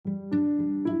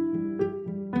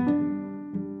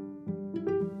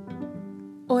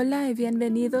Hola y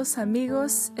bienvenidos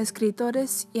amigos,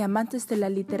 escritores y amantes de la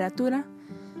literatura.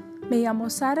 Me llamo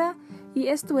Sara y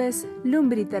esto es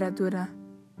Lumbriteratura,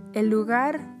 el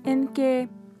lugar en que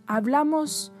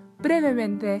hablamos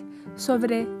brevemente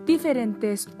sobre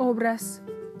diferentes obras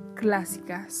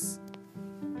clásicas.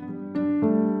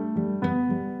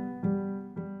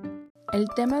 El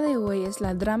tema de hoy es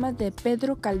la drama de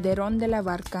Pedro Calderón de la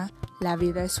Barca, La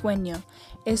vida es sueño,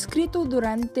 escrito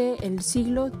durante el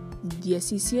siglo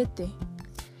XVII,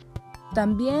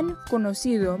 también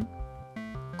conocido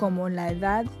como la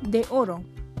Edad de Oro.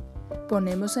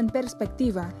 Ponemos en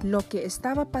perspectiva lo que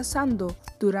estaba pasando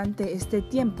durante este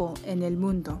tiempo en el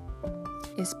mundo.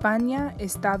 España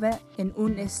estaba en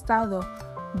un estado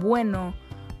bueno,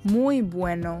 muy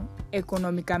bueno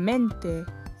económicamente,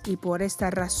 y por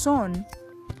esta razón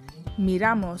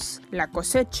miramos la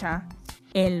cosecha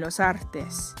en los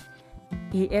artes,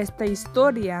 y esta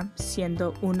historia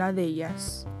siendo una de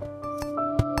ellas.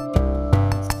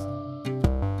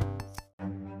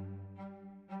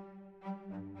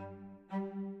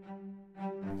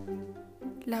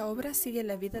 La obra sigue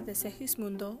la vida de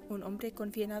Segismundo, un hombre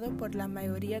confinado por la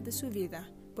mayoría de su vida,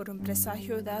 por un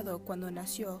presagio dado cuando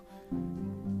nació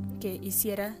que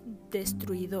hiciera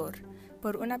destruidor.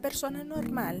 Por una persona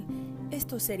normal,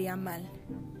 esto sería mal,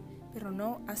 pero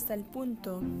no hasta el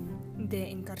punto de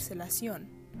encarcelación.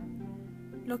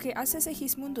 Lo que hace a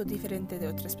Segismundo diferente de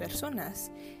otras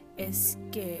personas es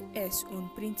que es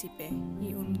un príncipe,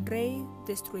 y un rey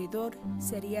destruidor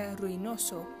sería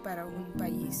ruinoso para un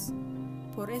país.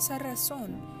 Por esa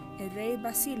razón, el rey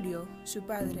Basilio, su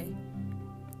padre,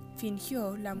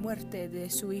 fingió la muerte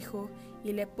de su hijo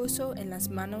y le puso en las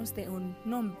manos de un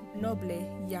noble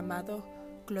llamado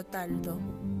Clotaldo.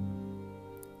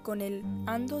 Con el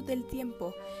ando del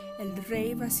tiempo, el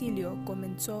rey Basilio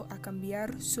comenzó a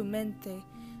cambiar su mente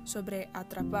sobre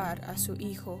atrapar a su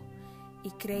hijo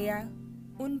y crea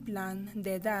un plan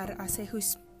de dar a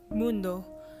Segismundo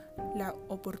la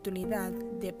oportunidad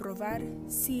de probar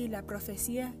si la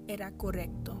profecía era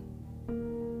correcta.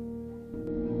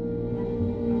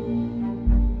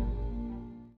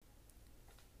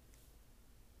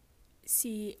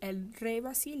 Si el rey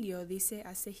Basilio dice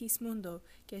a Segismundo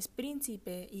que es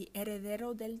príncipe y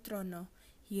heredero del trono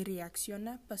y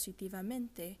reacciona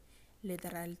positivamente, le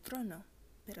dará el trono,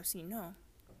 pero si no,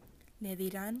 le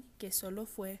dirán que solo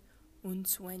fue un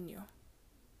sueño.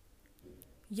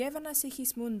 Llevan a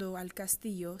Segismundo al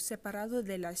castillo separado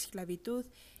de la esclavitud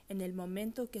en el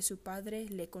momento que su padre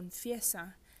le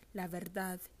confiesa la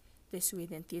verdad de su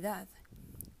identidad.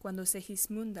 Cuando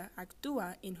Segismundo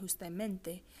actúa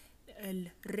injustamente,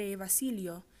 el rey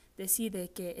Basilio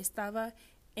decide que estaba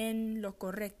en lo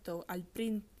correcto al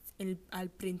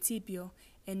principio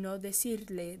en no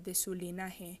decirle de su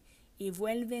linaje, y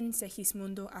vuelven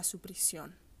Segismundo a su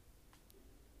prisión.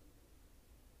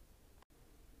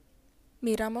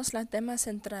 Miramos la tema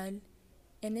central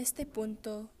en este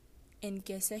punto en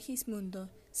que Segismundo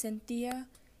sentía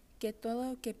que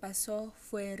todo lo que pasó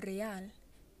fue real,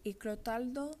 y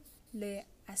Clotaldo le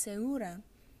asegura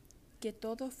que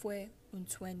todo fue un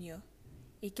sueño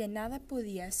y que nada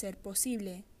podía ser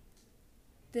posible.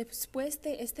 Después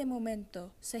de este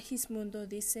momento, Segismundo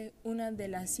dice una de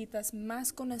las citas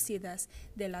más conocidas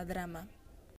de la drama.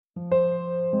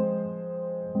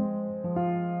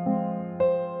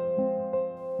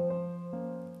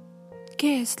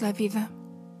 ¿Qué es la vida?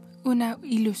 ¿Una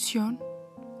ilusión?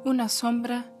 ¿Una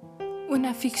sombra?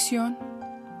 ¿Una ficción?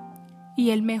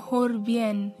 Y el mejor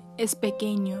bien es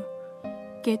pequeño,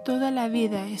 que toda la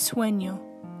vida es sueño,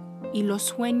 y los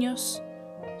sueños,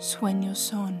 sueños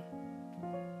son.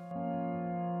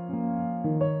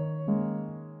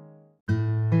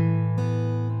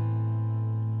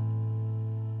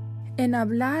 En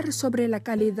hablar sobre la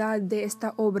calidad de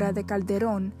esta obra de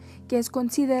Calderón, que es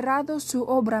considerado su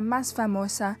obra más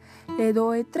famosa, le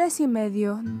doy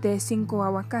 3,5 de 5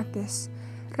 aguacates.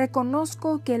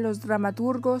 Reconozco que los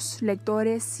dramaturgos,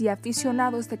 lectores y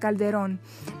aficionados de Calderón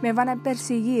me van a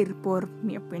perseguir por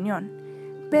mi opinión,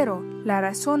 pero la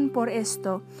razón por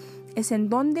esto es en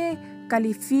donde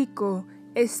califico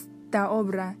esta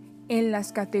obra en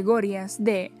las categorías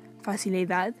de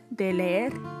facilidad de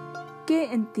leer, qué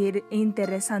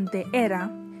interesante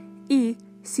era y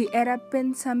si era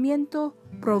pensamiento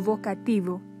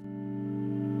provocativo.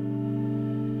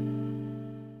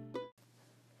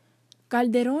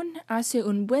 Calderón hace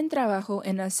un buen trabajo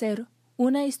en hacer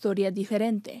una historia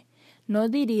diferente. No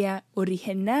diría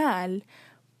original,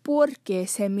 porque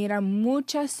se miran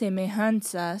muchas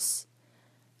semejanzas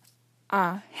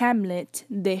a Hamlet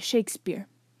de Shakespeare.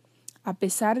 A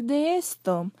pesar de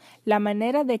esto, la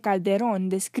manera de Calderón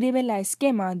describe el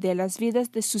esquema de las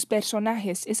vidas de sus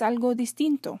personajes es algo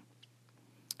distinto.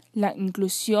 La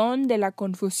inclusión de la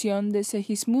confusión de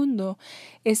Segismundo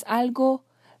es algo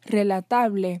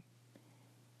relatable.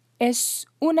 Es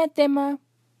un tema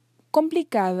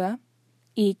complicada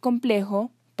y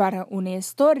complejo para una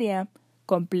historia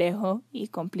complejo y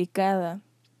complicada,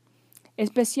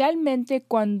 especialmente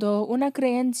cuando una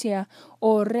creencia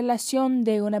o relación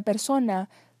de una persona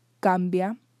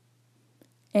cambia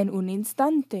en un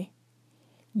instante.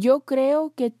 Yo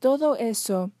creo que todo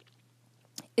eso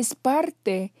es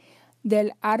parte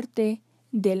del arte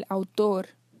del autor.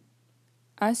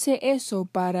 Hace eso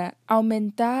para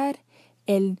aumentar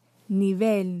el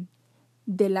nivel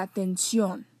de la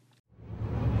tensión.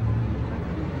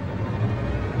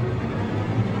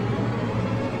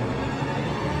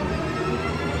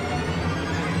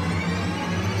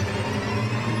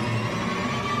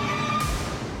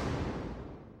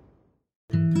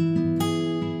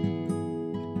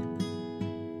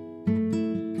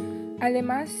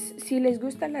 Además, si les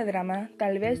gusta la drama,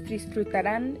 tal vez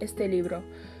disfrutarán este libro.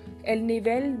 El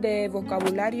nivel de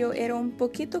vocabulario era un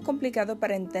poquito complicado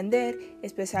para entender,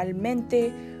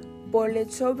 especialmente por el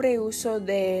sobreuso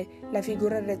de la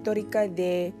figura retórica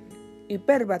de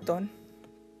Hipérbaton.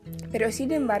 Pero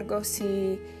sin embargo,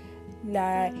 si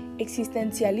el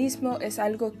existencialismo es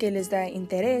algo que les da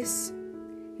interés,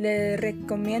 les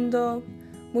recomiendo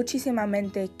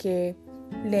muchísimamente que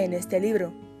lean este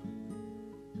libro.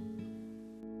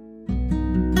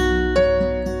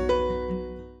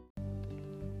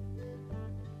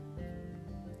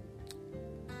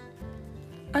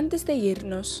 Antes de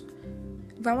irnos,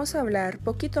 vamos a hablar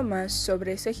poquito más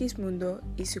sobre Segismundo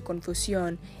y su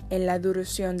confusión en la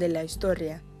duración de la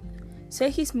historia.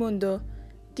 Segismundo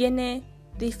tiene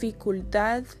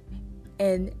dificultad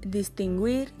en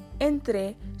distinguir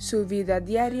entre su vida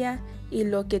diaria y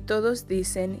lo que todos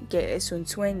dicen que es un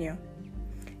sueño.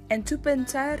 En su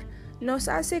pensar nos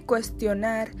hace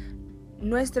cuestionar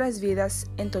nuestras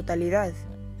vidas en totalidad.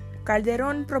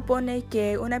 Calderón propone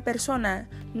que una persona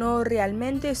no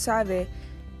realmente sabe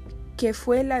qué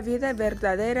fue la vida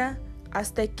verdadera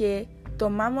hasta que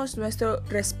tomamos nuestro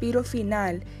respiro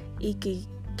final y que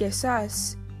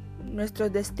quizás nuestro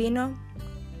destino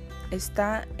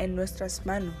está en nuestras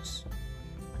manos.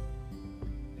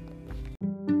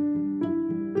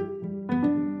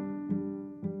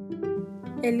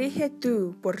 Elige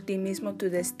tú por ti mismo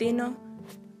tu destino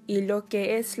y lo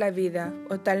que es la vida,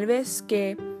 o tal vez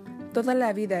que toda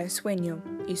la vida es sueño,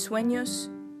 y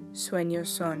sueños, sueños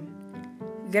son.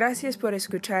 Gracias por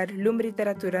escuchar Lum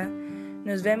Literatura.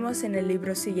 Nos vemos en el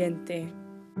libro siguiente.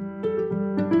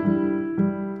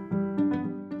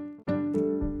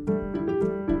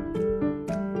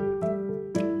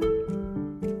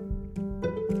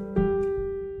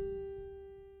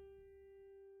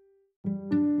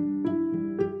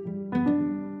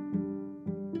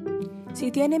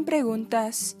 Si tienen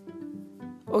preguntas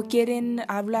o quieren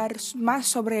hablar más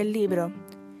sobre el libro,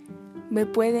 me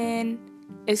pueden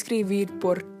escribir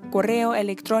por correo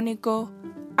electrónico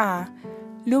a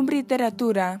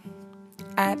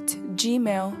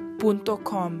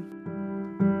lumliteratura@gmail.com.